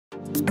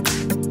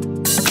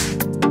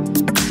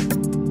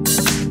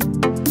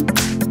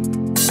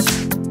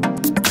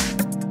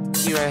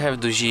I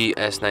have DOOGEE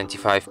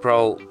S95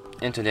 Pro,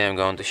 and today I'm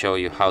going to show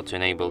you how to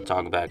enable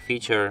TalkBack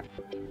feature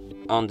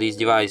on this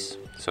device.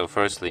 So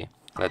firstly,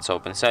 let's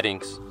open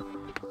settings,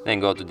 then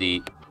go to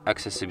the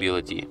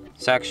accessibility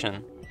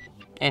section,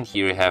 and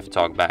here you have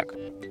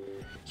TalkBack.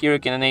 Here you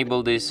can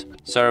enable this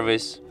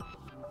service,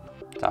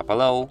 tap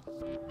allow.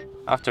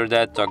 After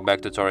that,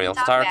 TalkBack tutorial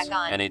starts,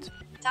 and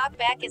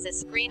TalkBack is a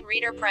screen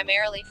reader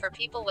primarily for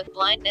people with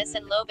blindness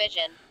and low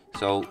vision.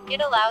 So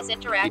it allows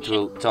interaction. It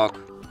will talk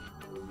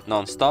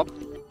non-stop.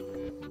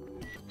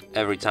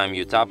 Every time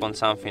you tap on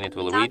something, it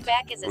will read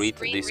this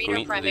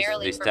screen,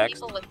 this text.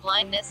 People with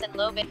blindness and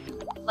low vision.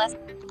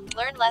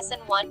 Learn lesson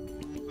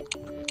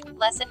 1.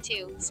 Lesson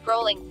 2.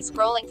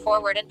 Scrolling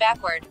forward and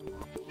backward.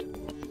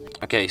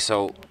 Okay,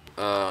 so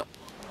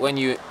when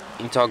you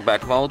in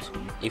TalkBack mode,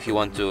 if you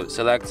want to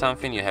select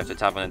something, you have to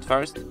tap on it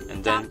first,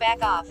 and then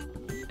TalkBack off.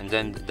 And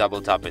then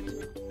double tap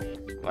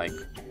it, like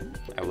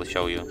I will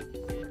show you.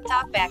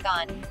 TalkBack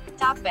on.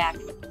 TalkBack.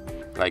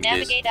 Like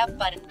Navigate this. Up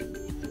button.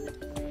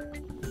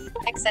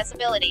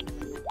 Accessibility.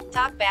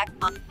 TalkBack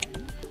on.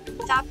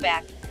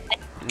 TalkBack.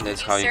 And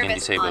that's how you can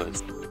disable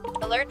it.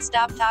 Alert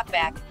stop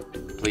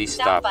TalkBack. Please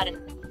stop. Button.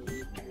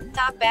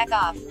 TalkBack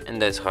off.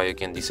 And that's how you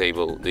can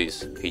disable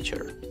this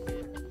feature.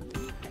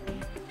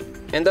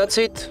 And that's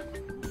it.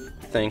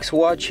 Thanks for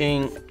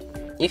watching.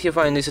 If you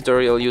find this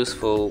tutorial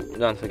useful,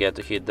 don't forget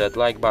to hit that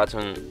like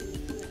button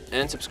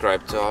and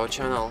subscribe to our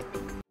channel.